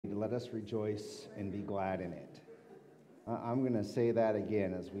let us rejoice and be glad in it. I'm going to say that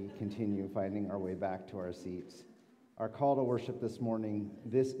again as we continue finding our way back to our seats. Our call to worship this morning,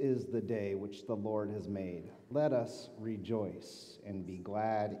 this is the day which the Lord has made. Let us rejoice and be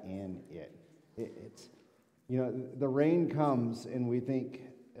glad in it. It's, the rain comes and we think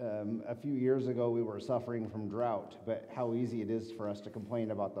a few years ago we were suffering from drought, but how easy it is for us to complain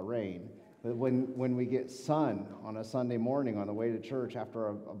about the rain. But when we get sun on a Sunday morning on the way to church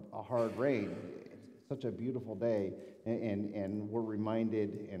after a hard rain, it's such a beautiful day, and we're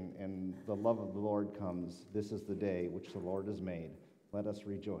reminded, and the love of the Lord comes. This is the day which the Lord has made. Let us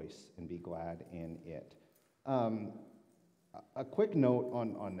rejoice and be glad in it. A quick note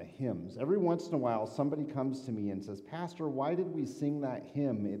on the hymns. Every once in a while, somebody comes to me and says, "Pastor, why did we sing that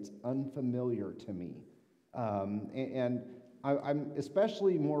hymn? It's unfamiliar to me." I'm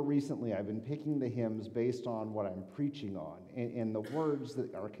especially more recently, I've been picking the hymns based on what I'm preaching on and the words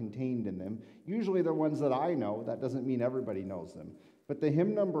that are contained in them. Usually they're ones that I know. That doesn't mean everybody knows them. But the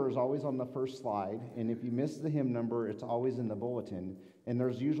hymn number is always on the first slide, and if you miss the hymn number, it's always in the bulletin. And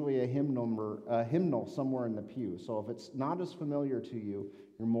there's usually a hymnal somewhere in the pew. So if it's not as familiar to you,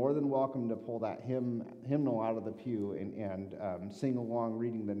 you're more than welcome to pull that hymnal out of the pew and sing along,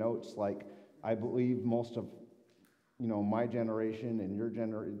 reading the notes, like I believe most of my generation and your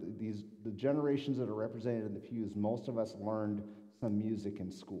the generations that are represented in the pews, most of us learned some music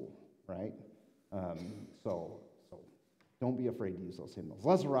in school, right? So don't be afraid to use those hymnals.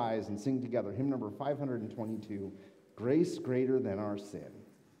 Let's rise and sing together hymn number 522, Grace Greater Than Our Sin.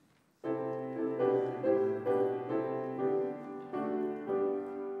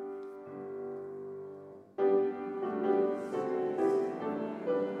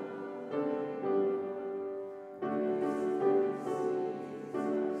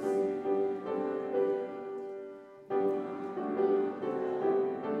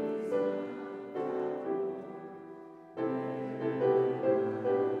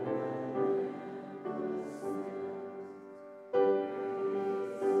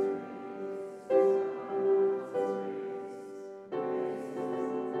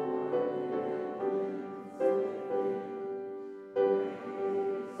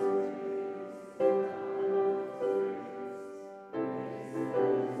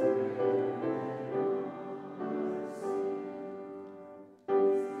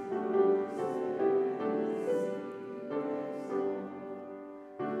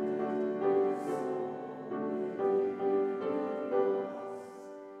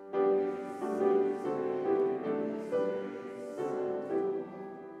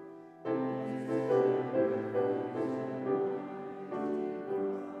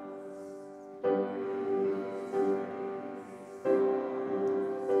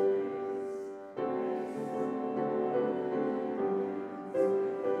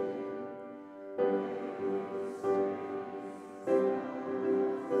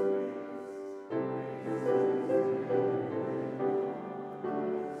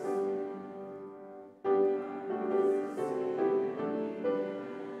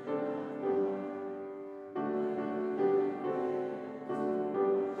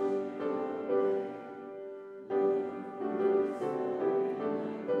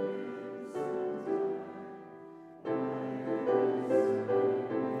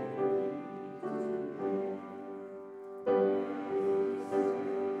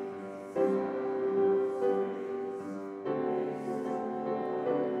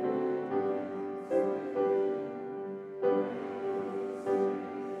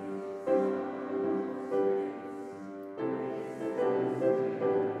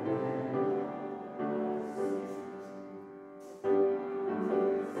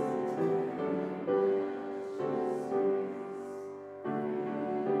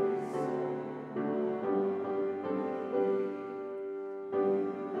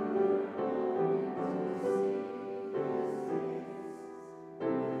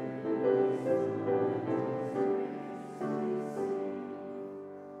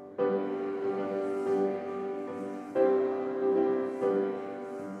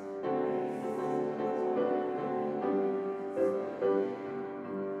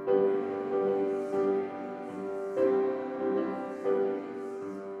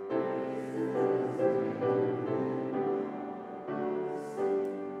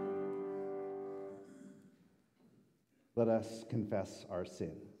 Let us confess our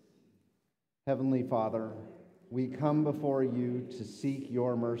sin. Heavenly Father, we come before you to seek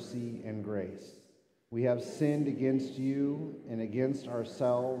your mercy and grace. We have sinned against you and against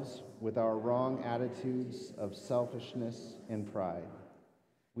ourselves with our wrong attitudes of selfishness and pride.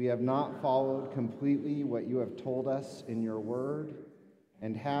 We have not followed completely what you have told us in your word,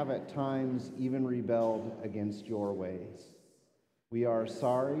 and have at times even rebelled against your ways. We are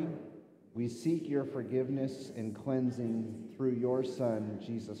sorry. We seek your forgiveness and cleansing through your Son,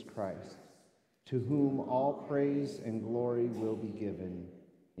 Jesus Christ, to whom all praise and glory will be given.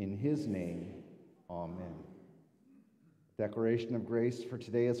 In his name, amen. Declaration of grace for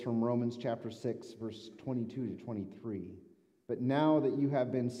today is from Romans chapter 6, verse 22 to 23. But now that you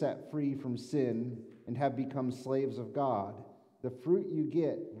have been set free from sin and have become slaves of God, the fruit you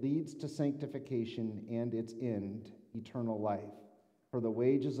get leads to sanctification and its end, eternal life. For the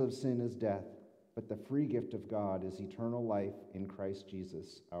wages of sin is death, but the free gift of God is eternal life in Christ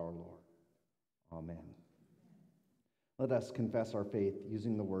Jesus our Lord. Amen. Let us confess our faith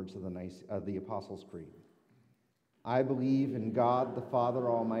using the words of the Apostles' Creed. I believe in God the Father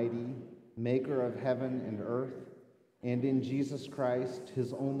Almighty, maker of heaven and earth, and in Jesus Christ,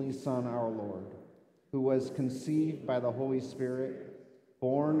 his only Son, our Lord, who was conceived by the Holy Spirit,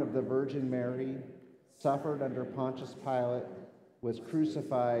 born of the Virgin Mary, suffered under Pontius Pilate, was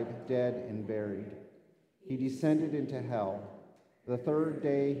crucified, dead, and buried. He descended into hell. The third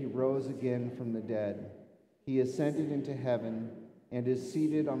day he rose again from the dead. He ascended into heaven and is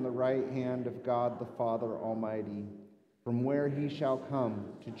seated on the right hand of God the Father Almighty, from where he shall come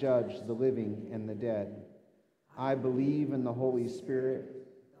to judge the living and the dead. I believe in the Holy Spirit,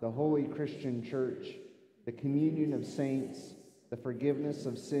 the holy Christian church, the communion of saints, the forgiveness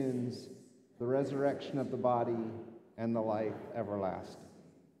of sins, the resurrection of the body, and the life everlasting.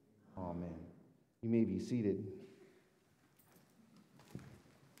 Amen. You may be seated.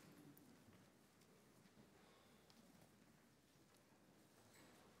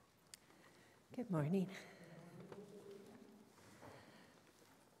 Good morning.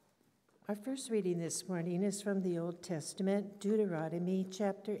 Our first reading this morning is from the Old Testament, Deuteronomy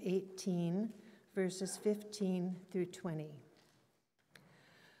chapter 18, verses 15 through 20.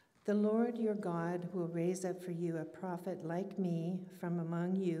 The Lord your God will raise up for you a prophet like me from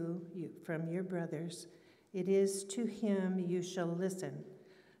among you, from your brothers. It is to him you shall listen,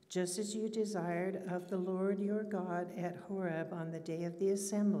 just as you desired of the Lord your God at Horeb on the day of the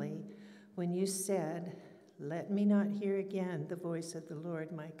assembly, when you said, "Let me not hear again the voice of the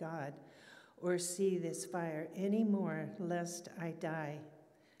Lord my God, or see this fire any more, lest I die."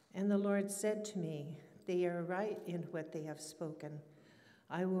 And the Lord said to me, "They are right in what they have spoken.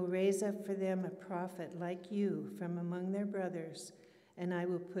 I will raise up for them a prophet like you from among their brothers, and I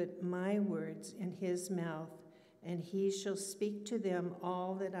will put my words in his mouth, and he shall speak to them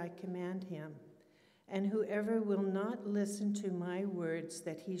all that I command him. And whoever will not listen to my words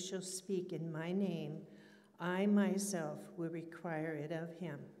that he shall speak in my name, I myself will require it of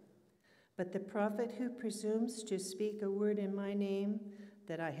him. But the prophet who presumes to speak a word in my name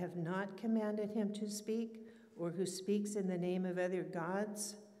that I have not commanded him to speak, or who speaks in the name of other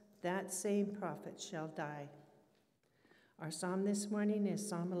gods, that same prophet shall die." Our psalm this morning is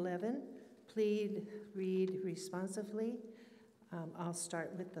Psalm 11. Please read responsively. I'll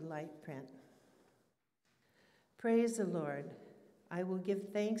start with the light print. Praise the Lord. I will give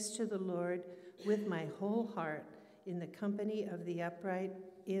thanks to the Lord with my whole heart in the company of the upright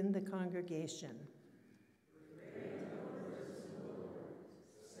in the congregation.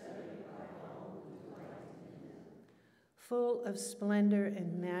 Full of splendor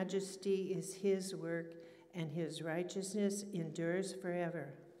and majesty is his work, and his righteousness endures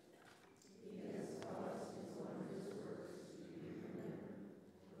forever. He has caused his wondrous works to be remembered.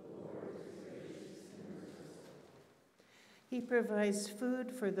 The Lord is gracious and merciful. He provides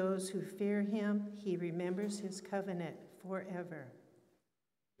food for those who fear him. He remembers his covenant forever.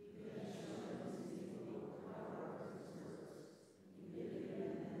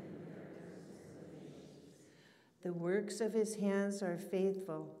 The works of his hands are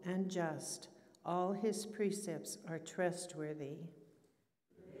faithful and just. All his precepts are trustworthy.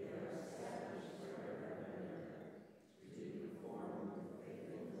 They are established forever and ever, to perform with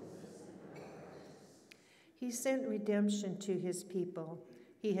faithfulness and righteousness. He sent redemption to his people.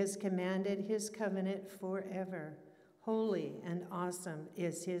 He has commanded his covenant forever. Holy and awesome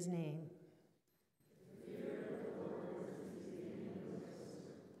is his name.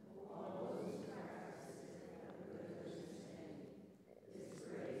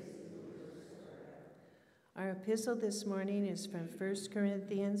 Our epistle this morning is from 1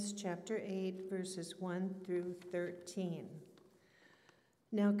 Corinthians chapter 8, verses 1 through 13.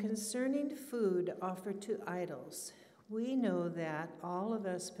 Now concerning food offered to idols, we know that all of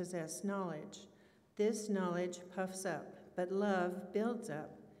us possess knowledge. This knowledge puffs up, but love builds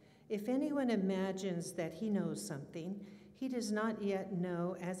up. If anyone imagines that he knows something, he does not yet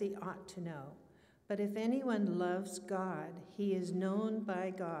know as he ought to know. But if anyone loves God, he is known by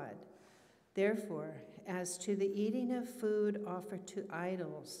God. Therefore, as to the eating of food offered to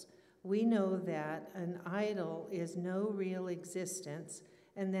idols, we know that an idol is no real existence,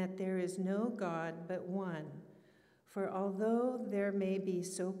 and that there is no God but one. For although there may be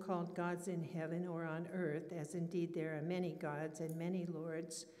so-called gods in heaven or on earth, as indeed there are many gods and many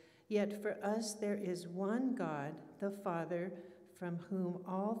lords, yet for us there is one God, the Father, from whom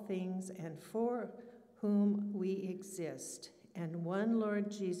all things and for whom we exist, and one Lord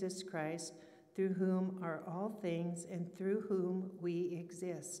Jesus Christ, through whom are all things and through whom we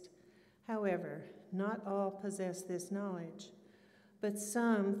exist. However, not all possess this knowledge. But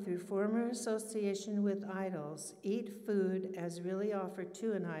some, through former association with idols, eat food as really offered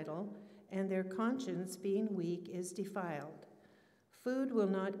to an idol, and their conscience, being weak, is defiled. Food will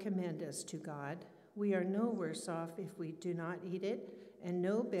not commend us to God. We are no worse off if we do not eat it, and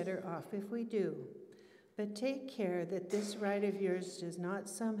no better off if we do. But take care that this right of yours does not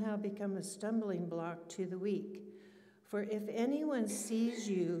somehow become a stumbling block to the weak. For if anyone sees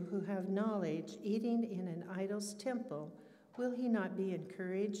you who have knowledge eating in an idol's temple, will he not be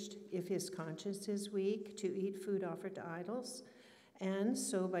encouraged, if his conscience is weak, to eat food offered to idols? And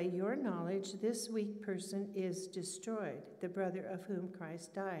so by your knowledge, this weak person is destroyed, the brother of whom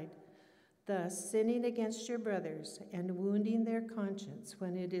Christ died. Thus, sinning against your brothers and wounding their conscience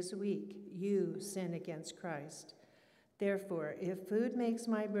when it is weak, you sin against Christ. Therefore, if food makes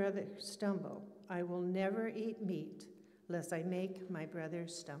my brother stumble, I will never eat meat, lest I make my brother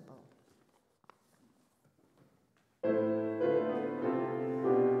stumble.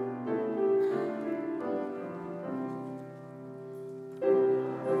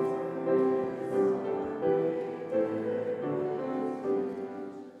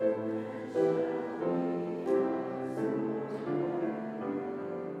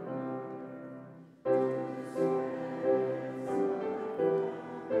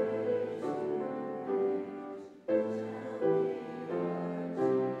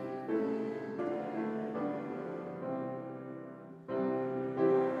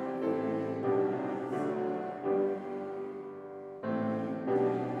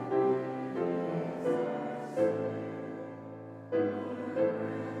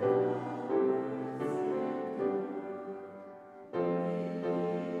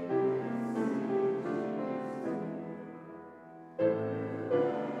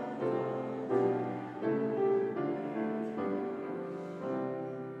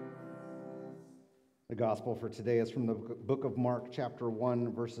 The gospel for today is from the book of Mark, chapter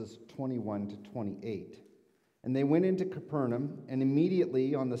 1, verses 21 to 28. And they went into Capernaum, and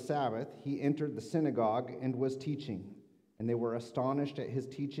immediately on the Sabbath he entered the synagogue and was teaching. And they were astonished at his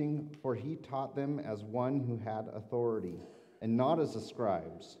teaching, for he taught them as one who had authority, and not as the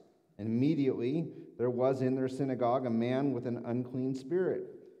scribes. And immediately there was in their synagogue a man with an unclean spirit,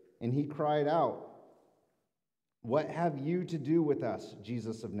 and he cried out, "What have you to do with us,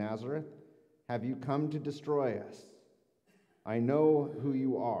 Jesus of Nazareth? Have you come to destroy us? I know who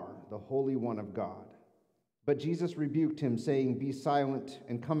you are, the Holy One of God." But Jesus rebuked him, saying, "Be silent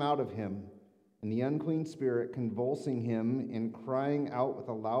and come out of him." And the unclean spirit, convulsing him and crying out with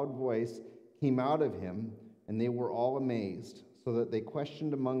a loud voice, came out of him, and they were all amazed, so that they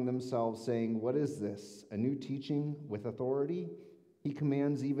questioned among themselves, saying, "What is this? A new teaching with authority? He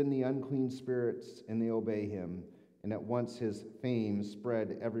commands even the unclean spirits, and they obey him." And at once his fame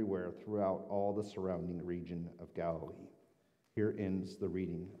spread everywhere throughout all the surrounding region of Galilee. Here ends the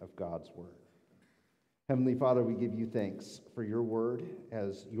reading of God's word. Heavenly Father, we give you thanks for your word,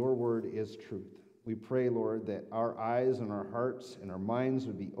 as your word is truth. We pray, Lord, that our eyes and our hearts and our minds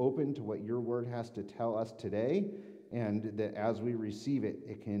would be open to what your word has to tell us today, and that as we receive it,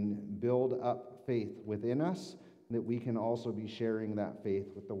 it can build up faith within us, that we can also be sharing that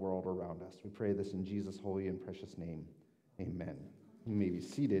faith with the world around us. We pray this in Jesus' holy and precious name. Amen. You may be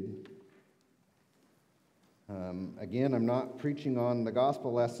seated. Again, I'm not preaching on the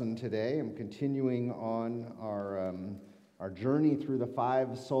gospel lesson today. I'm continuing on our journey through the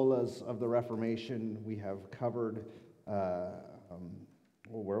five solas of the Reformation. We have covered,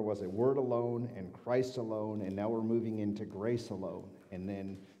 where was it? Word alone and Christ alone, and now we're moving into grace alone. And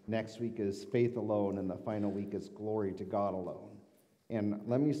then next week is faith alone, and the final week is glory to God alone. And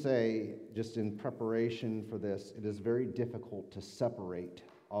let me say, just in preparation for this, it is very difficult to separate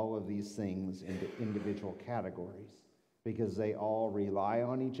all of these things into individual categories, because they all rely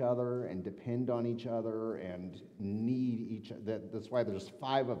on each other and depend on each other and need each other. That's why there's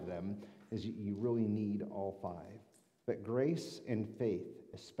five of them, is you really need all five. But grace and faith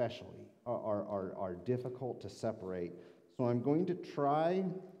especially are difficult to separate. So I'm going to try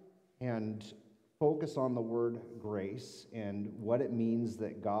and focus on the word grace and what it means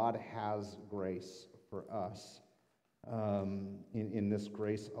that God has grace for us in this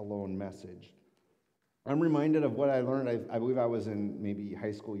grace alone message. I'm reminded of what I learned. I believe I was in maybe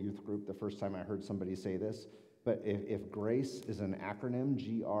high school youth group the first time I heard somebody say this. But if grace is an acronym,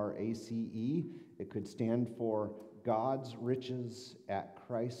 GRACE, it could stand for God's riches at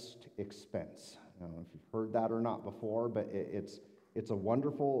Christ's expense. I don't know if you've heard that or not before, but it's a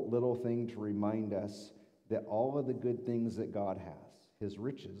wonderful little thing to remind us that all of the good things that God has, his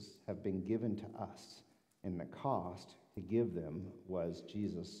riches, have been given to us. And the cost to give them was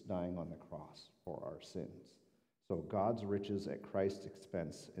Jesus dying on the cross for our sins. So God's riches at Christ's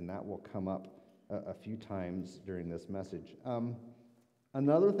expense, and that will come up a few times during this message.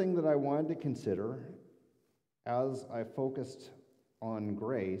 Another thing that I wanted to consider as I focused on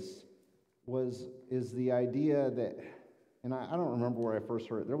grace is the idea that, and I don't remember where I first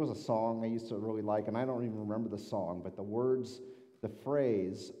heard it. There was a song I used to really like, and I don't even remember the song, but the words, the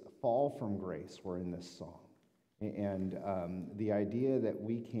phrase, fall from grace were in this song. And the idea that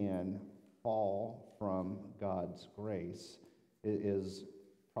we can fall from God's grace is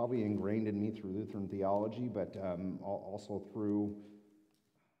probably ingrained in me through Lutheran theology, but also through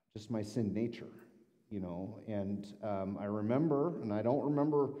just my sin nature, And I remember, and I don't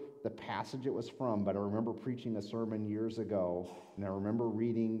remember the passage it was from, but I remember preaching a sermon years ago, and I remember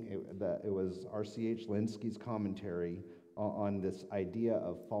reading, it was R.C.H. Linsky's commentary on this idea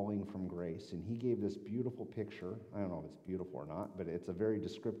of falling from grace. And he gave this beautiful picture. I don't know if it's beautiful or not, but it's a very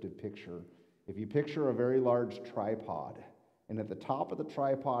descriptive picture. If you picture a very large tripod, and at the top of the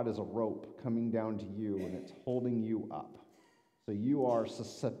tripod is a rope coming down to you, and it's holding you up. So you are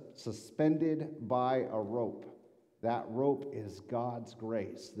suspended by a rope. That rope is God's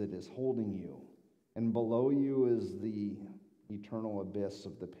grace that is holding you. And below you is the eternal abyss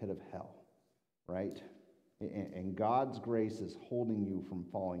of the pit of hell, right? And God's grace is holding you from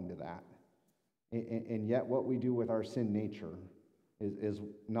falling to that. And yet what we do with our sin nature is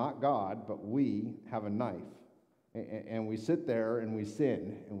not God, but we have a knife. And we sit there and we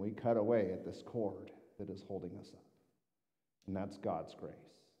sin and we cut away at this cord that is holding us up. And that's God's grace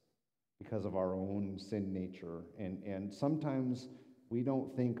because of our own sin nature. And sometimes we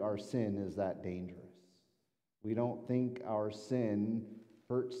don't think our sin is that dangerous. We don't think our sin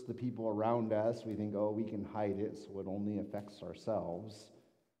hurts the people around us. We think, we can hide it so it only affects ourselves.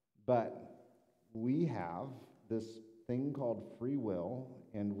 But we have this thing called free will,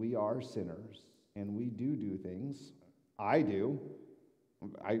 and we are sinners. And we do things. I do.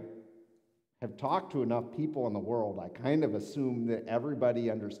 I have talked to enough people in the world. I kind of assume that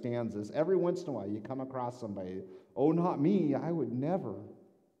everybody understands this. Every once in a while, you come across somebody, not me, I would never.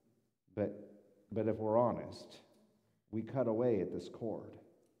 But if we're honest, we cut away at this cord.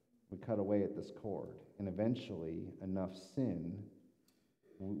 We cut away at this cord. And eventually, enough sin,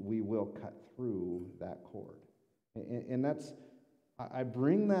 we will cut through that cord. And that's... I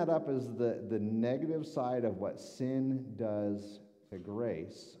bring that up as the negative side of what sin does to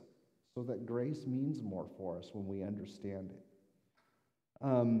grace, so that grace means more for us when we understand it.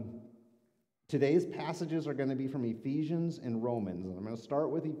 Today's passages are going to be from Ephesians and Romans, and I'm going to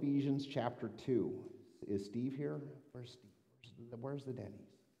start with Ephesians chapter 2. Is Steve here? Where's Steve? Where's the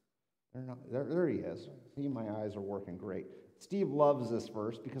Denny's? They're not, there he is. See, my eyes are working great. Steve loves this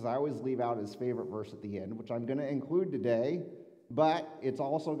verse because I always leave out his favorite verse at the end, which I'm going to include today. But it's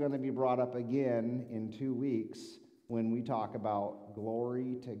also going to be brought up again in 2 weeks when we talk about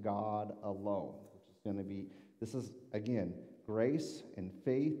glory to God alone, which is going to be, this is, again, grace and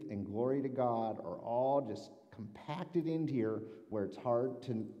faith and glory to God are all just compacted into here where it's hard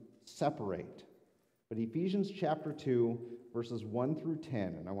to separate. But Ephesians chapter 2, verses 1 through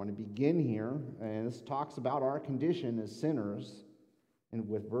 10, and I want to begin here, and this talks about our condition as sinners, and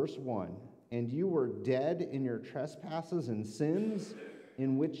with verse 1. And you were dead in your trespasses and sins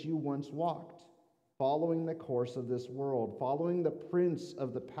in which you once walked, following the course of this world, following the prince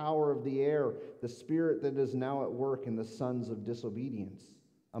of the power of the air, the spirit that is now at work in the sons of disobedience,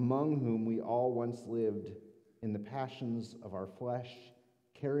 among whom we all once lived in the passions of our flesh,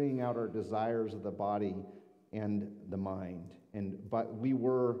 carrying out our desires of the body and the mind. But we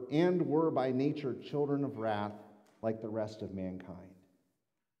were by nature children of wrath like the rest of mankind.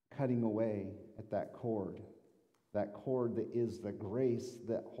 Cutting away at that cord that is the grace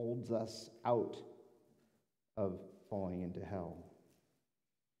that holds us out of falling into hell.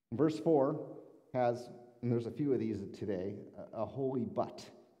 Verse 4 has, and there's a few of these today, a holy but.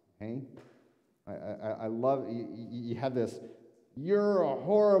 Okay? I love, you have this, you're a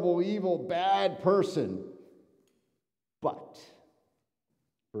horrible, evil, bad person, but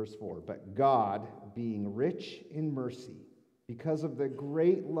Verse 4, but God, being rich in mercy, because of the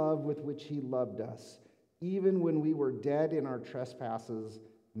great love with which he loved us, even when we were dead in our trespasses,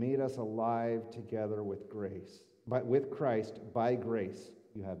 made us alive together with grace. But with Christ, by grace,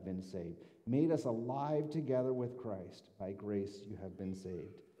 you have been saved. Made us alive together with Christ. By grace, you have been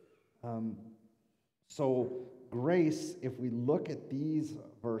saved. So grace, if we look at these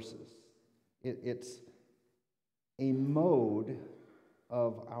verses, it's a mode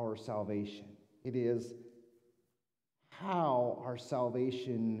of our salvation. It is how our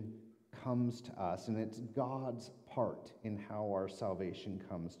salvation comes to us, and it's God's part in how our salvation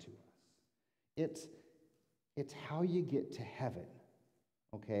comes to us. It's how you get to heaven,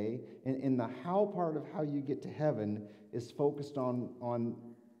 okay? And the how part of how you get to heaven is focused on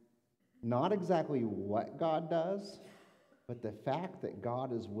not exactly what God does, but the fact that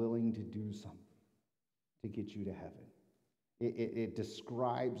God is willing to do something to get you to heaven. It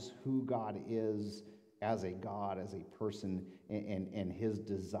describes who God is as a God, as a person, and his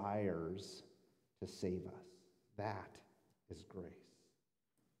desires to save us. That is grace.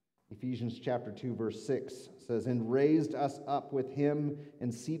 Ephesians chapter 2, verse 6 says, and raised us up with him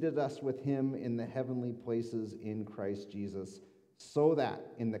and seated us with him in the heavenly places in Christ Jesus, so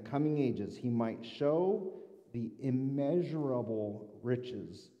that in the coming ages he might show the immeasurable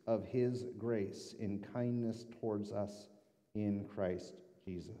riches of his grace in kindness towards us in Christ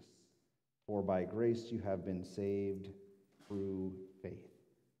Jesus. For by grace you have been saved through faith.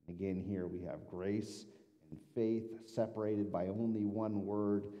 Again, here we have grace and faith separated by only one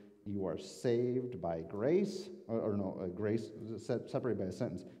word. You are saved by grace, grace separated by a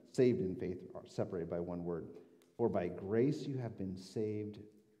sentence. Saved in faith are separated by one word. For by grace you have been saved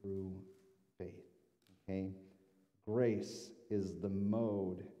through faith. Okay? Grace is the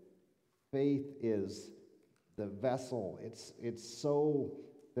mode. Faith is the vessel. It's so,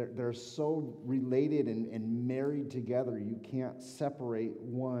 they're so related and married together. You can't separate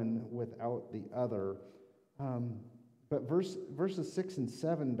one without the other. But verses 6 and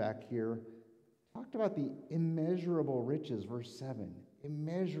 7 back here talked about the immeasurable riches. Verse 7,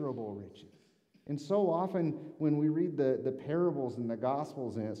 immeasurable riches. And so often when we read the parables in the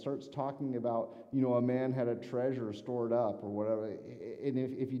Gospels and it starts talking about, a man had a treasure stored up or whatever, and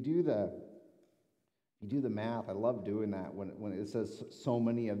if you do the math, I love doing that when it says so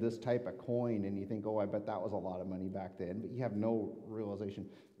many of this type of coin, and you think, I bet that was a lot of money back then, but you have no realization.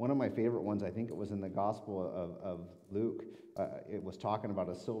 One of my favorite ones, I think it was in the Gospel of Luke, it was talking about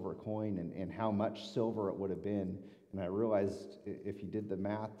a silver coin and how much silver it would have been, and I realized if you did the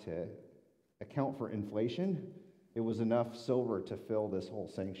math to account for inflation, it was enough silver to fill this whole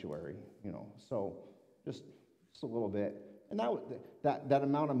sanctuary, so just a little bit. And that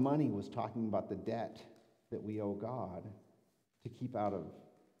amount of money was talking about the debt that we owe God to keep out of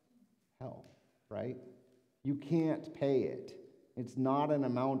hell, right? You can't pay it. It's not an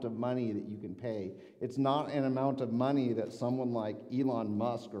amount of money that you can pay. It's not an amount of money that someone like Elon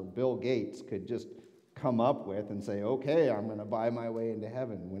Musk or Bill Gates could just come up with and say, okay, I'm going to buy my way into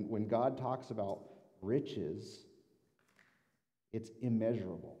heaven. When God talks about riches, it's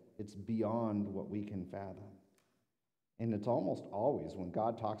immeasurable. It's beyond what we can fathom. And it's almost always, when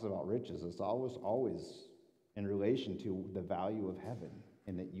God talks about riches, it's always in relation to the value of heaven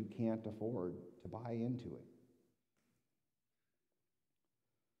and that you can't afford to buy into it.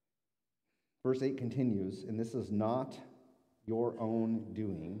 Verse 8 continues, and this is not your own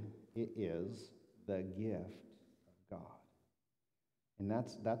doing, it is the gift of God. And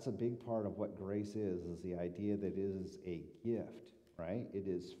that's a big part of what grace is the idea that it is a gift, right? It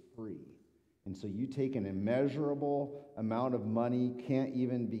is free. And so you take an immeasurable amount of money, can't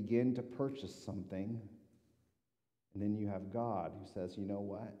even begin to purchase something, and then you have God who says, you know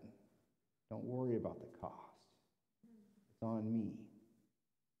what? Don't worry about the cost. It's on me.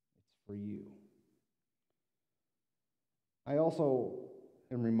 It's for you. I also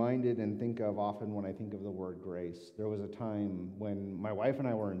am reminded and think of often when I think of the word grace. There was a time when my wife and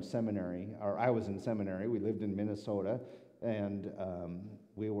I were in seminary, or I was in seminary. We lived in Minnesota, and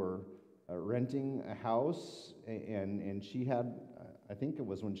we were renting a house, and she had, I think it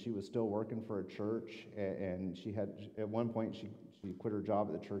was when she was still working for a church, and she had, at one point, she quit her job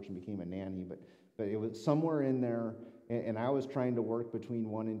at the church and became a nanny, but it was somewhere in there, and I was trying to work between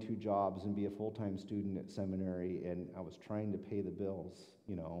 1 and 2 jobs and be a full-time student at seminary, and I was trying to pay the bills,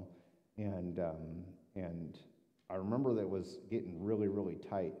 and I remember that it was getting really, really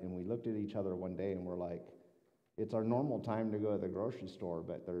tight, and we looked at each other one day and we're like, it's our normal time to go to the grocery store,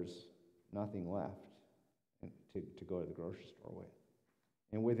 but there's nothing left to go to the grocery store with.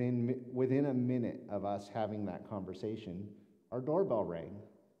 And within a minute of us having that conversation, our doorbell rang,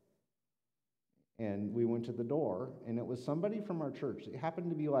 And we went to the door, and it was somebody from our church. It happened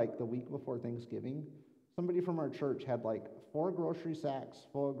to be like the week before Thanksgiving. Somebody from our church had like 4 grocery sacks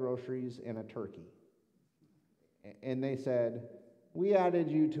full of groceries and a turkey. And they said, we added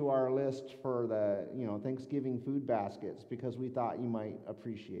you to our list for the, Thanksgiving food baskets because we thought you might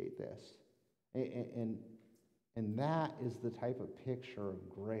appreciate this. And that is the type of picture of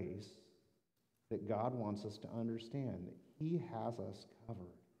grace that God wants us to understand, that he has us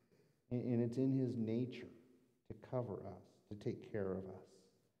covered. And it's in his nature to cover us, to take care of us.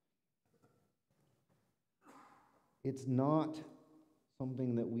 It's not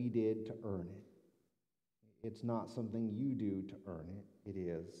something that we did to earn it. It's not something you do to earn it. It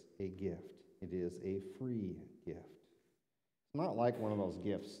is a gift. It is a free gift. It's not like one of those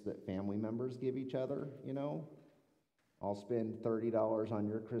gifts that family members give each other, I'll spend $30 on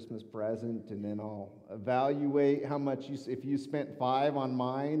your Christmas present, and then I'll evaluate how much if you spent $5 on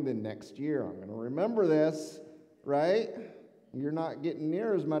mine, then next year I'm going to remember this, right? You're not getting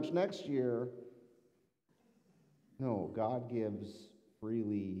near as much next year. No, God gives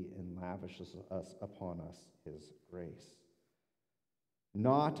freely and lavishes upon us his grace.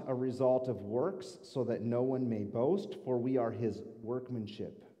 Not a result of works, so that no one may boast, for we are his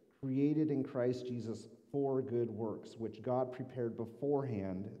workmanship, created in Christ Jesus for good works, which God prepared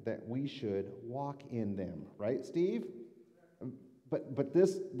beforehand that we should walk in them. Right, Steve? But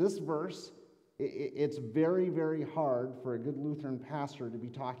this verse, it's very, very hard for a good Lutheran pastor to be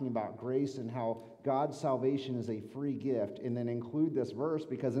talking about grace and how God's salvation is a free gift and then include this verse,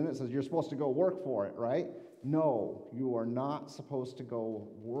 because then it says you're supposed to go work for it, right? No, you are not supposed to go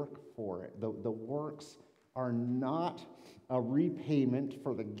work for it. The works are not a repayment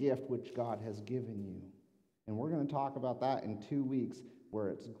for the gift which God has given you. And we're going to talk about that in 2 weeks, where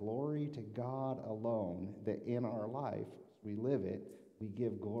it's glory to God alone, that in our life, we live it, we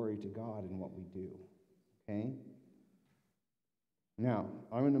give glory to God in what we do. Okay? Now,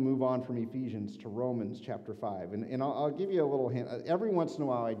 I'm going to move on from Ephesians to Romans chapter 5. And I'll give you a little hint. Every once in a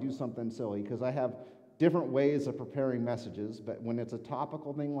while, I do something silly, because I have different ways of preparing messages. But when it's a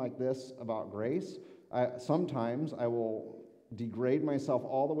topical thing like this about grace, sometimes I will degrade myself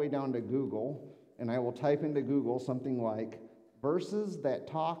all the way down to Google, and I will type into Google something like verses that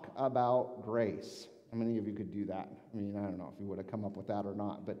talk about grace. How many of you could do that? I mean, I don't know if you would have come up with that or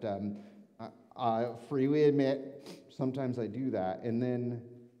not, but I freely admit sometimes I do that. And then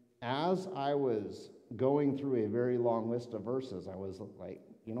as I was going through a very long list of verses, I was like,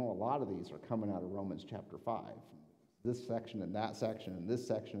 a lot of these are coming out of Romans chapter 5. This section and that section and this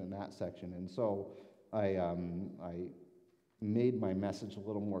section and that section. And so I made my message a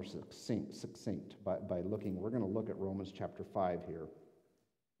little more succinct by looking. We're going to look at Romans chapter 5 here.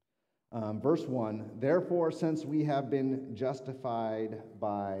 Verse 1, therefore, since we have been justified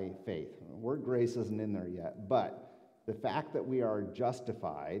by faith. The word grace isn't in there yet, but the fact that we are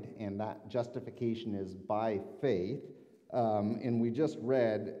justified, and that justification is by faith, and we just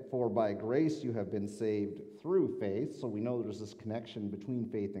read, for by grace you have been saved through faith, so we know there's this connection between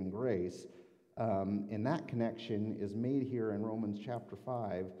faith and grace. And that connection is made here in Romans chapter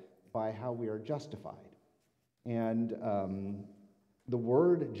 5 by how we are justified. And the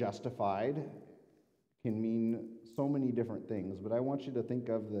word justified can mean so many different things, but I want you to think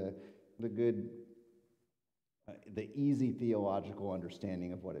of the easy theological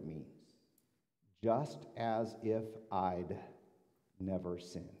understanding of what it means. Just as if I'd never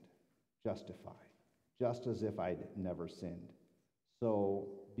sinned. Justified. Just as if I'd never sinned. So,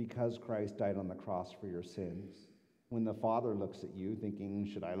 because Christ died on the cross for your sins, when the Father looks at you thinking,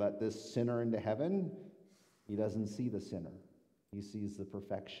 should I let this sinner into heaven? He doesn't see the sinner. He sees the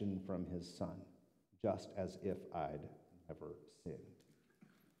perfection from his Son, just as if I'd never sinned.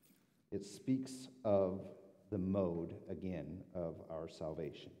 It speaks of the mode, again, of our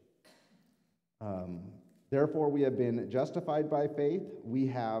salvation. Therefore, we have been justified by faith. We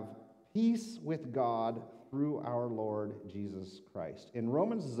have peace with God through our Lord Jesus Christ. And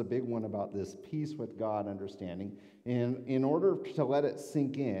Romans is a big one about this peace with God understanding. And in order to let it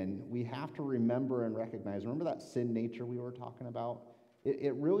sink in, we have to remember and recognize, remember that sin nature we were talking about?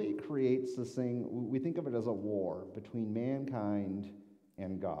 It really creates this thing, we think of it as a war between mankind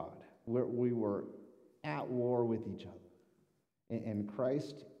and God, where we were at war with each other.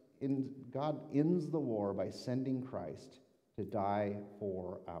 And God ends the war by sending Christ to die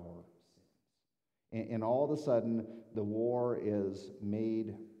for our sins. And all of a sudden, the war is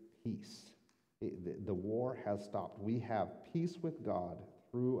made peace. The war has stopped. We have peace with God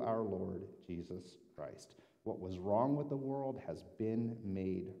through our Lord Jesus Christ. What was wrong with the world has been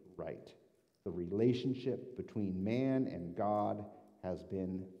made right. The relationship between man and God has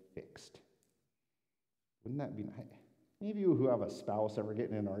been fixed. Wouldn't that be nice? Any of you who have a spouse ever get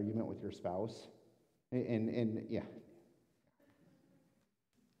in an argument with your spouse? And yeah.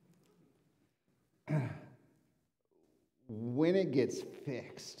 When it gets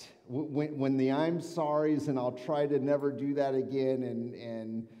fixed, when the I'm sorry's and I'll try to never do that again,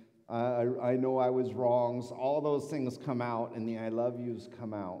 and I know I was wrong, so all those things come out, and the I love yous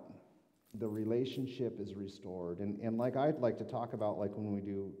come out, the relationship is restored. And like I'd like to talk about, like when we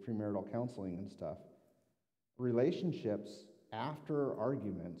do premarital counseling and stuff, relationships after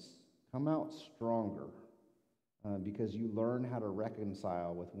arguments come out stronger because you learn how to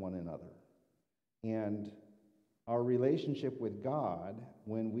reconcile with one another. And our relationship with God,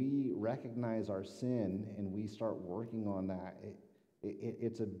 when we recognize our sin and we start working on that,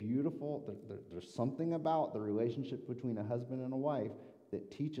 it's a beautiful, there's something about the relationship between a husband and a wife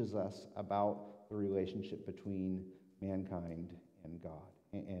that teaches us about the relationship between mankind and God,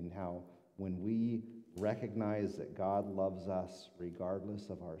 and how when we recognize that God loves us regardless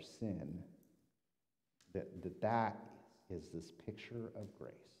of our sin, that is this picture of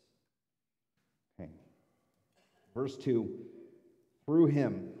grace. Okay. Verse 2, through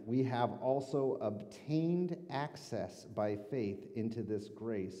him we have also obtained access by faith into this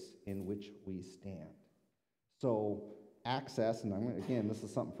grace in which we stand. So access, and again, this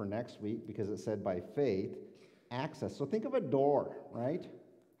is something for next week because it said by faith, access. So think of a door, right?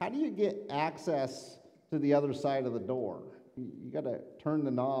 How do you get access to the other side of the door? You got to turn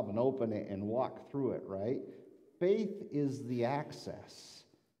the knob and open it and walk through it, right? Faith is the access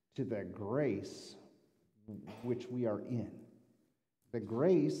to the grace which we are in. The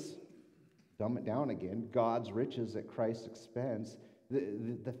grace, dumb it down again, God's riches at Christ's expense,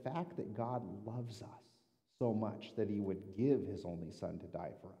 the fact that God loves us so much that he would give his only son to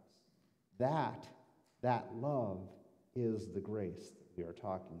die for us. That love is the grace that we are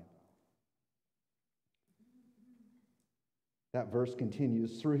talking about. That verse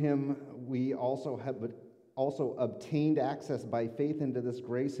continues, through him we also obtained access by faith into this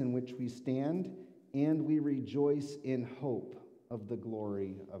grace in which we stand, and we rejoice in hope of the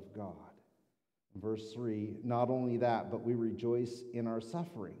glory of God. Verse 3, not only that, but we rejoice in our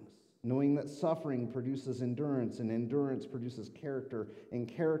sufferings, knowing that suffering produces endurance, and endurance produces character, and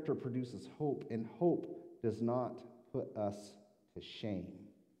character produces hope, and hope does not put us to shame.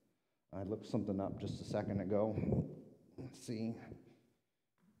 I looked something up just a second ago. Let's see.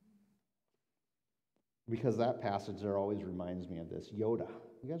 Because that passage there always reminds me of this. Yoda.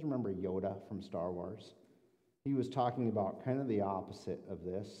 You guys remember Yoda from Star Wars? He was talking about kind of the opposite of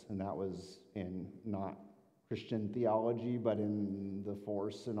this, and that was in not Christian theology, but in the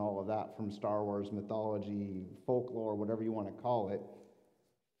Force and all of that from Star Wars mythology, folklore, whatever you want to call it.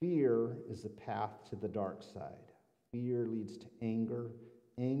 Fear is the path to the dark side. Fear leads to anger,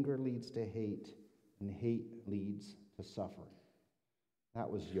 anger leads to hate, and hate leads to suffering. That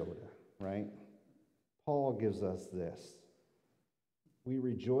was Yoda, right? Paul gives us this. We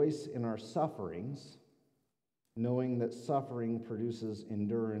rejoice in our sufferings, knowing that suffering produces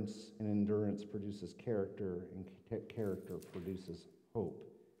endurance, and endurance produces character, and character produces hope.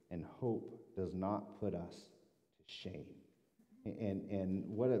 And hope does not put us to shame. And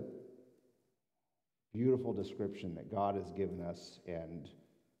what a beautiful description that God has given us. And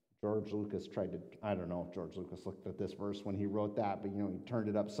George Lucas tried to, I don't know if George Lucas looked at this verse when he wrote that, but he turned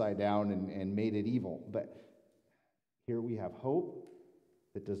it upside down and made it evil. But here we have hope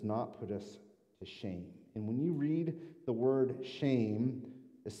that does not put us to shame. And when you read the word shame,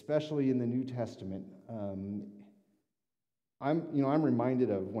 especially in the New Testament, I'm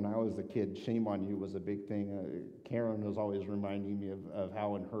reminded of when I was a kid, shame on you was a big thing. Karen was always reminding me of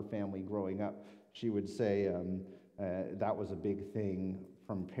how in her family growing up, she would say that was a big thing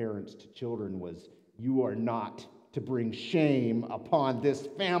from parents to children was, you are not to bring shame upon this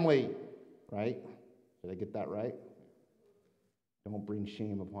family, right? Did I get that right? Don't bring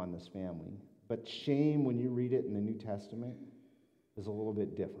shame upon this family. But shame, when you read it in the New Testament, is a little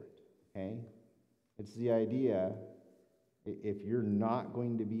bit different, okay? It's the idea, if you're not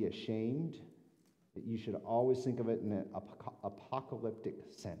going to be ashamed, that you should always think of it in an apocalyptic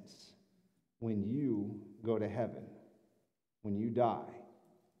sense. When you go to heaven, when you die,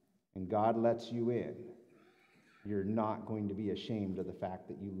 and God lets you in, you're not going to be ashamed of the fact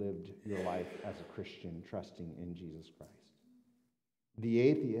that you lived your life as a Christian, trusting in Jesus Christ. The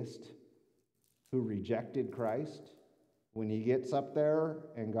atheist who rejected Christ, when he gets up there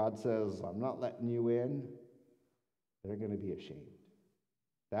and God says, I'm not letting you in, they're going to be ashamed.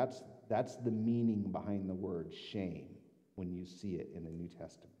 That's the meaning behind the word shame when you see it in the New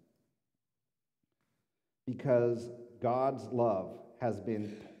Testament. Because God's love has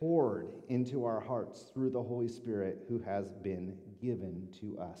been poured into our hearts through the Holy Spirit who has been given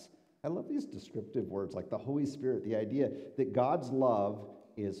to us. I love these descriptive words like the Holy Spirit, the idea that God's love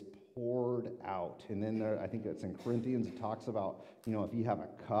is poured out. And then there, I think it's in Corinthians, it talks about, if you have a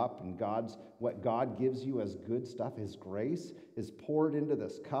cup and what God gives you as good stuff, his grace is poured into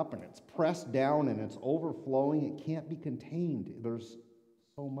this cup and it's pressed down and it's overflowing. It can't be contained. There's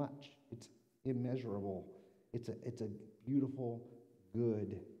so much. It's immeasurable. It's a beautiful,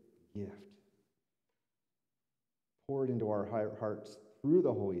 good gift. Poured into our hearts through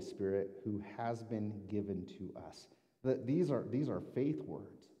the Holy Spirit who has been given to us. These are faith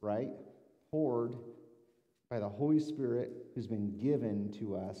words, right? Poured by the Holy Spirit who's been given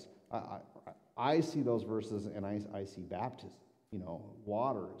to us. I see those verses and I see baptism.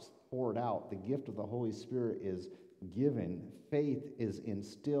 Water is poured out. The gift of the Holy Spirit is given. Faith is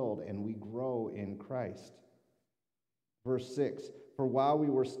instilled and we grow in Christ. Verse 6, for while we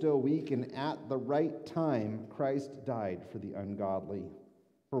were still weak and at the right time, Christ died for the ungodly.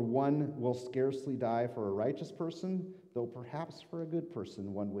 For one will scarcely die for a righteous person, though perhaps for a good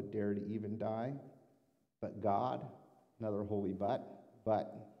person one would dare to even die. But God, another holy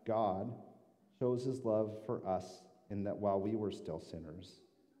but God shows his love for us in that while we were still sinners,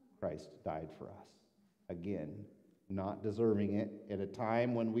 Christ died for us. Again, not deserving it, at a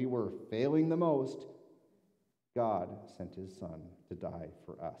time when we were failing the most, God sent his Son to die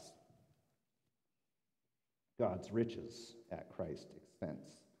for us. God's riches at Christ's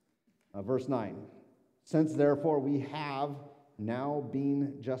expense. Verse 9, since therefore we have now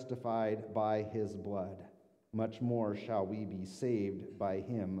been justified by his blood, much more shall we be saved by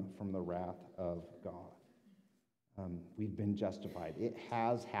him from the wrath of God. We've been justified. It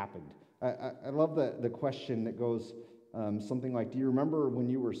has happened. I love the question that goes something like, do you remember when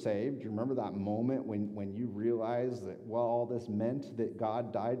you were saved? Do you remember that moment when you realized that, all this meant that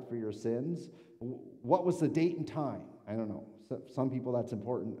God died for your sins? What was the date and time? I don't know. Some people that's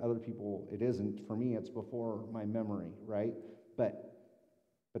important. Other people it isn't. For me, it's before my memory, right? But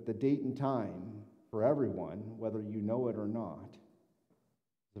the date and time for everyone, whether you know it or not,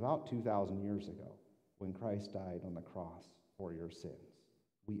 is about 2,000 years ago when Christ died on the cross for your sins.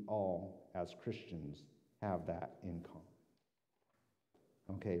 We all, as Christians, have that in common.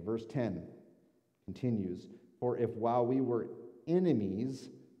 Okay, verse 10 continues, for if while we were enemies,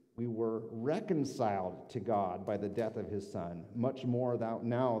 we were reconciled to God by the death of his Son, much more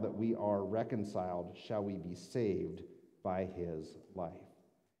now that we are reconciled, shall we be saved by his life.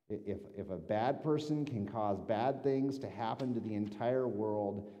 If a bad person can cause bad things to happen to the entire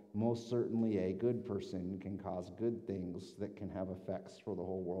world, most certainly a good person can cause good things that can have effects for the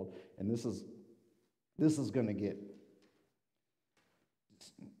whole world. And this is going to get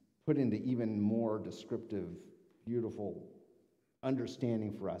put into even more descriptive, beautiful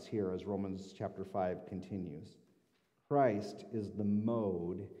understanding for us here as Romans chapter 5 continues. Christ is the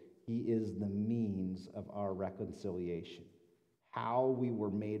mode, he is the means of our reconciliation. How we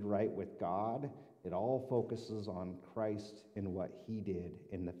were made right with God, it all focuses on Christ and what he did.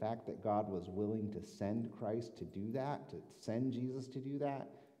 And the fact that God was willing to send Christ to do that, to send Jesus to do that,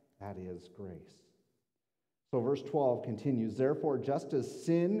 that is grace. So verse 12 continues, therefore, just as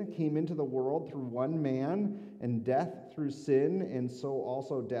sin came into the world through one man, and death through sin, and so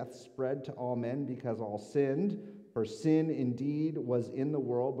also death spread to all men because all sinned. For sin indeed was in the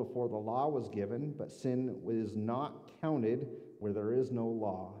world before the law was given, but sin is not counted where there is no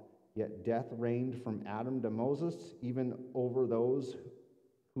law. Yet death reigned from Adam to Moses, even over those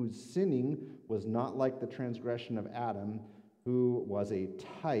whose sinning was not like the transgression of Adam, who was a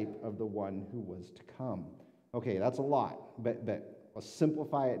type of the one who was to come. Okay, that's a lot, but let's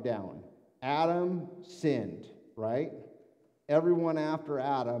simplify it down. Adam sinned, right? Everyone after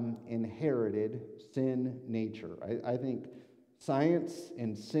Adam inherited sin nature. I think science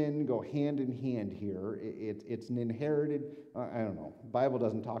and sin go hand in hand here. It's an inherited, I don't know, the Bible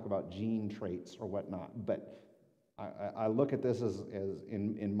doesn't talk about gene traits or whatnot, but I look at this as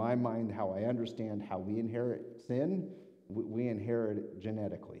in my mind, how I understand how we inherit sin. We inherit it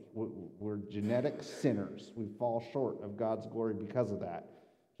genetically. We're genetic sinners. We fall short of God's glory because of that.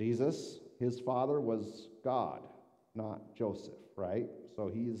 Jesus, his father was God, not Joseph, right? So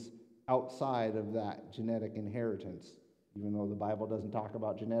he's outside of that genetic inheritance. Even though the Bible doesn't talk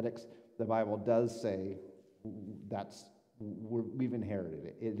about genetics, the Bible does say we've inherited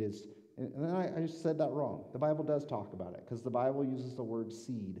it. It is, and then I just said that wrong. The Bible does talk about it because the Bible uses the word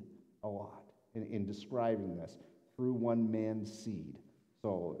seed a lot in describing this. Through one man's seed.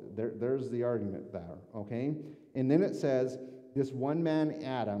 So there's the argument there, okay? And then it says, this one man,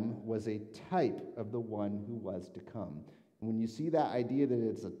 Adam, was a type of the one who was to come. When you see that idea that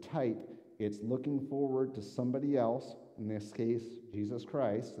it's a type, it's looking forward to somebody else, in this case, Jesus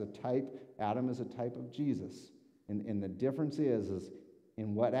Christ. The type, Adam is a type of Jesus. And the difference is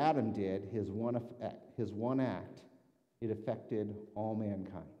in what Adam did, his one act, it affected all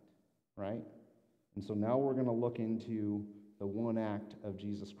mankind, right? And so now we're going to look into the one act of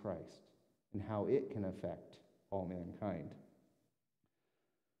Jesus Christ and how it can affect all mankind.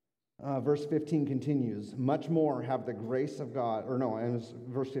 Verse 15 continues, much more have the grace of God,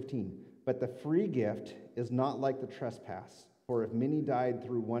 verse 15, but the free gift is not like the trespass. For if many died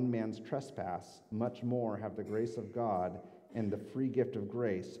through one man's trespass, much more have the grace of God and the free gift of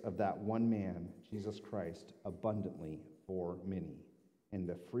grace of that one man, Jesus Christ, abundantly for many. And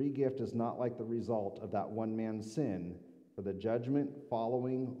the free gift is not like the result of that one man's sin, for the judgment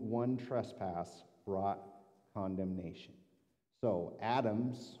following one trespass brought condemnation. So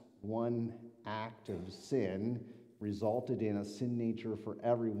Adam's one act of sin resulted in a sin nature for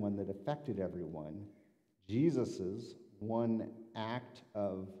everyone that affected everyone. Jesus's one act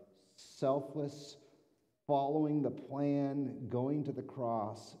of selfless following the plan, going to the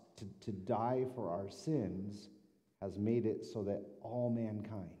cross to die for our sins, has made it so that all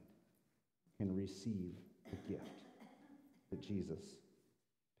mankind can receive the gift that Jesus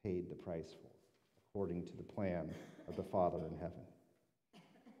paid the price for, according to the plan of the Father in heaven.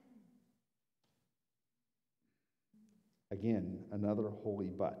 Again, another holy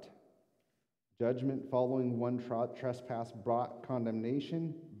but. Judgment following one trespass brought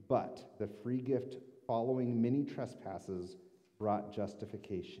condemnation, but the free gift following many trespasses brought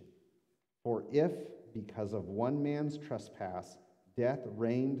justification. For if, because of one man's trespass, death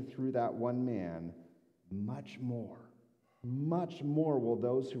reigned through that one man, much more will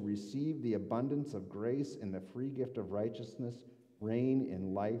those who receive the abundance of grace and the free gift of righteousness reign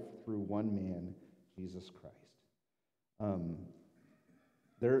in life through one man, Jesus Christ.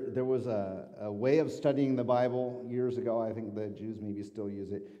 There was a way of studying the Bible years ago. I think the Jews maybe still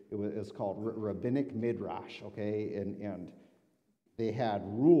use it. It's called rabbinic midrash, okay? And they had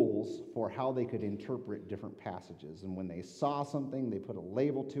rules for how they could interpret different passages. And when they saw something, they put a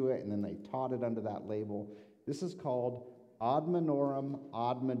label to it, and then they taught it under that label. This is called ad minorum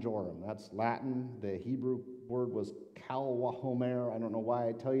ad majorum. That's Latin. The Hebrew word was kalwahomer. I don't know why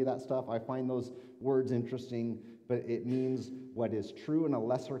I tell you that stuff. I find those words interesting, but it means what is true in a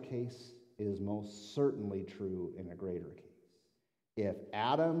lesser case is most certainly true in a greater case. If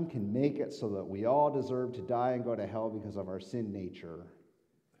Adam can make it so that we all deserve to die and go to hell because of our sin nature,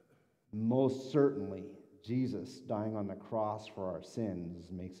 most certainly Jesus dying on the cross for our sins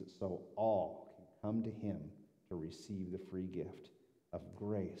makes it so all can come to him to receive the free gift of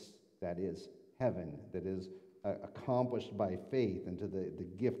grace that is heaven, that is accomplished by faith into the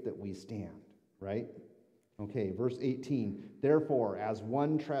gift that we stand, right? Okay, verse 18. Therefore, as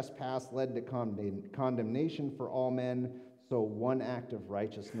one trespass led to condemnation for all men, so one act of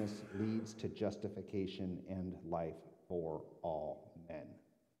righteousness leads to justification and life for all men.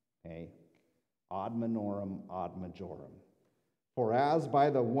 Okay? Ad minorum ad majorum. For as by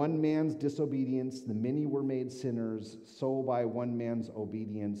the one man's disobedience the many were made sinners, so by one man's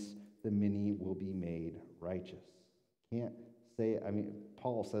obedience the many will be made righteous. Can't say it. I mean,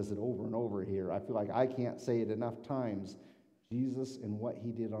 Paul says it over and over here. I feel like I can't say it enough times. Jesus and what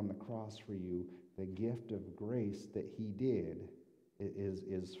he did on the cross for you, the gift of grace that he did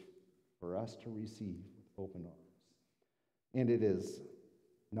is for us to receive with open arms. And it is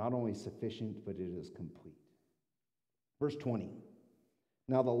not only sufficient, but it is complete. Verse 20.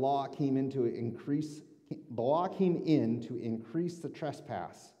 Now the law came in to increase the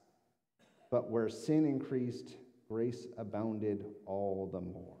trespass, but where sin increased, grace abounded all the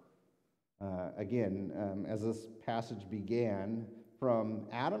more. As this passage began, from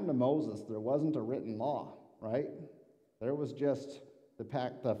Adam to Moses, there wasn't a written law, right? There was just the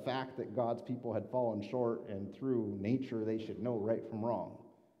fact that God's people had fallen short, and through nature they should know right from wrong.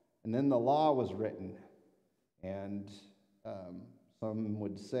 And then the law was written, and some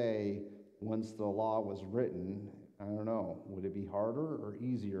would say, once the law was written, I don't know, would it be harder or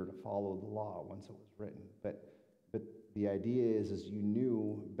easier to follow the law once it was written? But the idea is you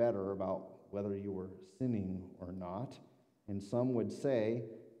knew better about whether you were sinning or not. And some would say,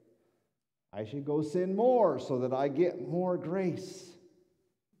 I should go sin more so that I get more grace.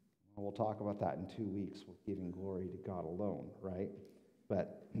 We'll talk about that in 2 weeks with giving glory to God alone, right?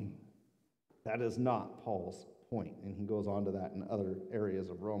 But that is not Paul's point, and he goes on to that in other areas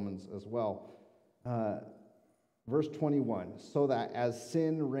of Romans as well. Verse 21, so that as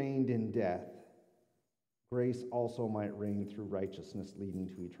sin reigned in death, grace also might reign through righteousness, leading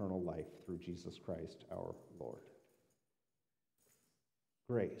to eternal life through Jesus Christ our Lord.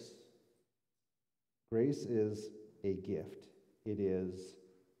 grace. Grace is a gift. It is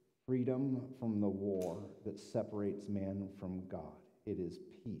freedom from the war that separates man from God. It is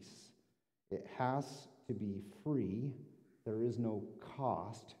peace. It has to be free. There is no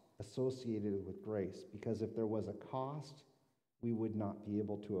cost associated with grace, because if there was a cost, we would not be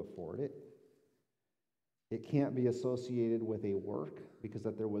able to afford it. It can't be associated with a work, because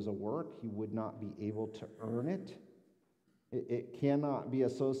if there was a work, you would not be able to earn it. It cannot be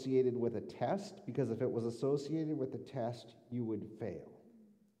associated with a test, because if it was associated with a test, you would fail.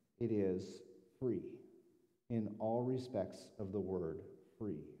 It is free in all respects of the word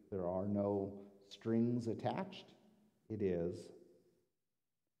free. There are no strings attached. It is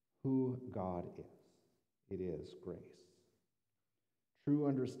who God is. It is grace. True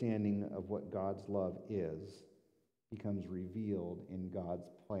understanding of what God's love is becomes revealed in God's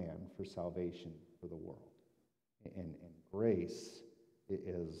plan for salvation for the world. And grace is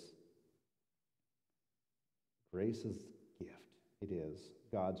gift. It is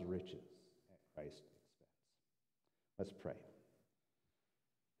God's riches at Christ's expense. Let's pray.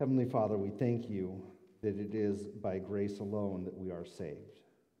 Heavenly Father, we thank you that it is by grace alone that we are saved.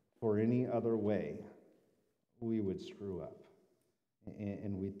 For any other way, we would screw up.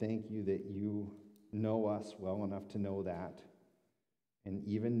 And we thank you that you know us well enough to know that. And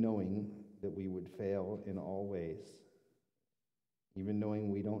even knowing that we would fail in all ways, even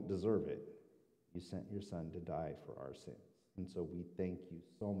knowing we don't deserve it, you sent your Son to die for our sins. And so we thank you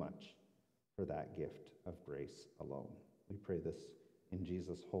so much for that gift of grace alone. We pray this in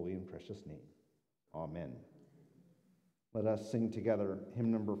Jesus' holy and precious name. Amen. Let us sing together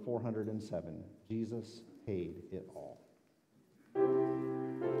hymn number 407, Jesus Paid It All.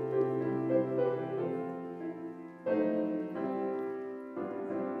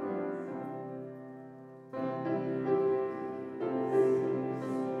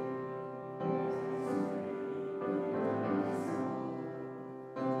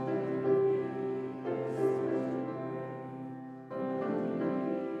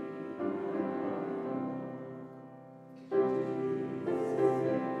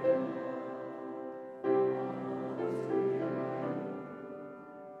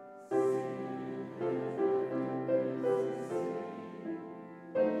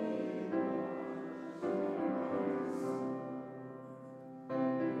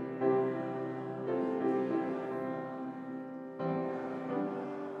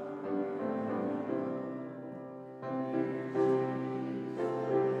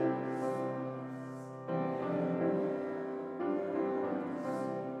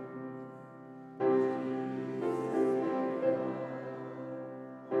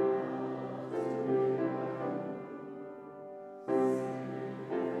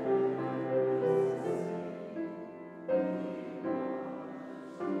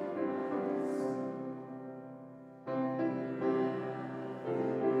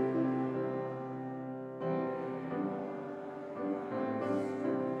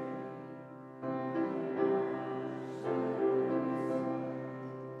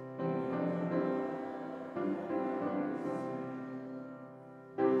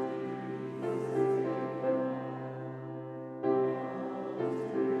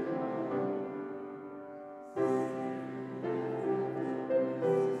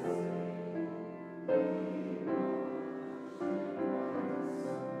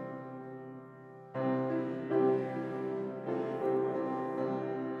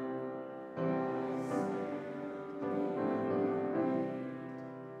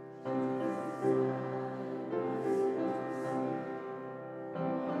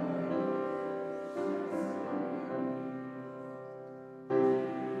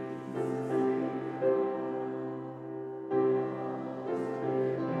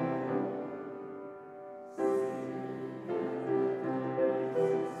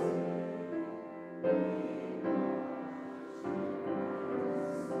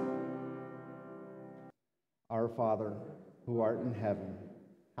 Our Father, who art in heaven,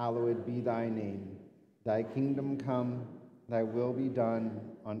 hallowed be thy name. Thy kingdom come, thy will be done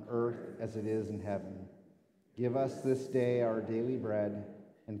on earth as it is in heaven. Give us this day our daily bread,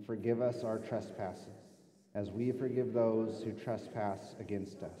 and forgive us our trespasses, as we forgive those who trespass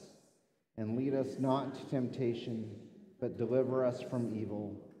against us. And lead us not to temptation, but deliver us from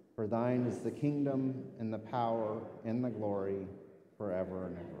evil. For thine is the kingdom, and the power, and the glory, forever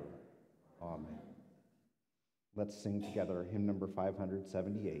and ever. Amen. Let's sing together hymn number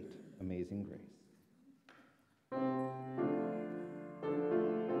 578, Amazing Grace.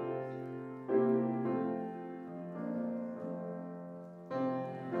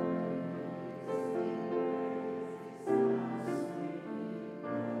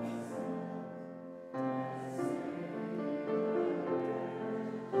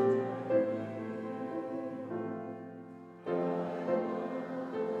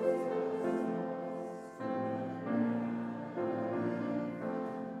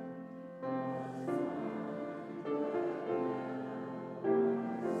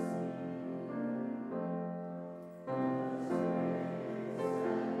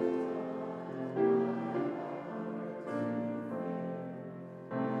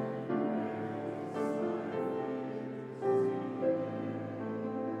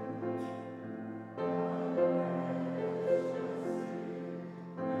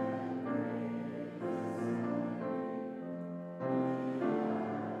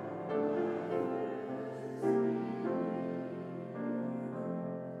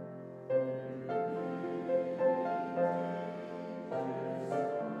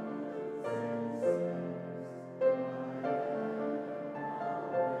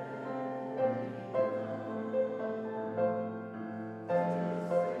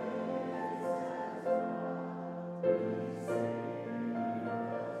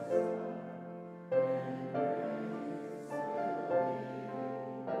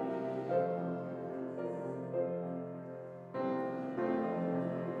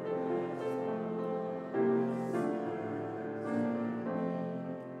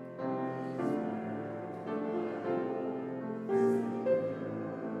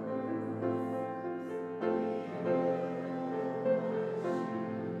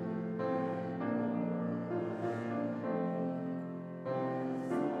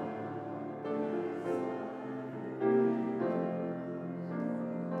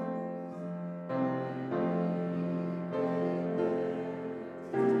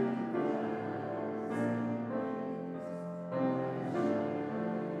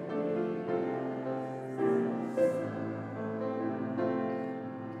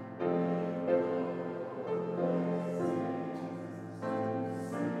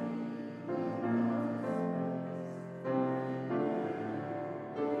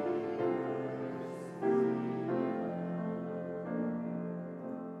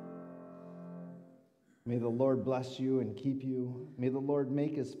 May the Lord bless you and keep you. May the Lord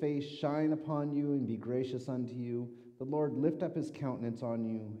make his face shine upon you and be gracious unto you. The Lord lift up his countenance on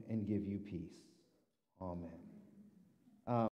you and give you peace. Amen.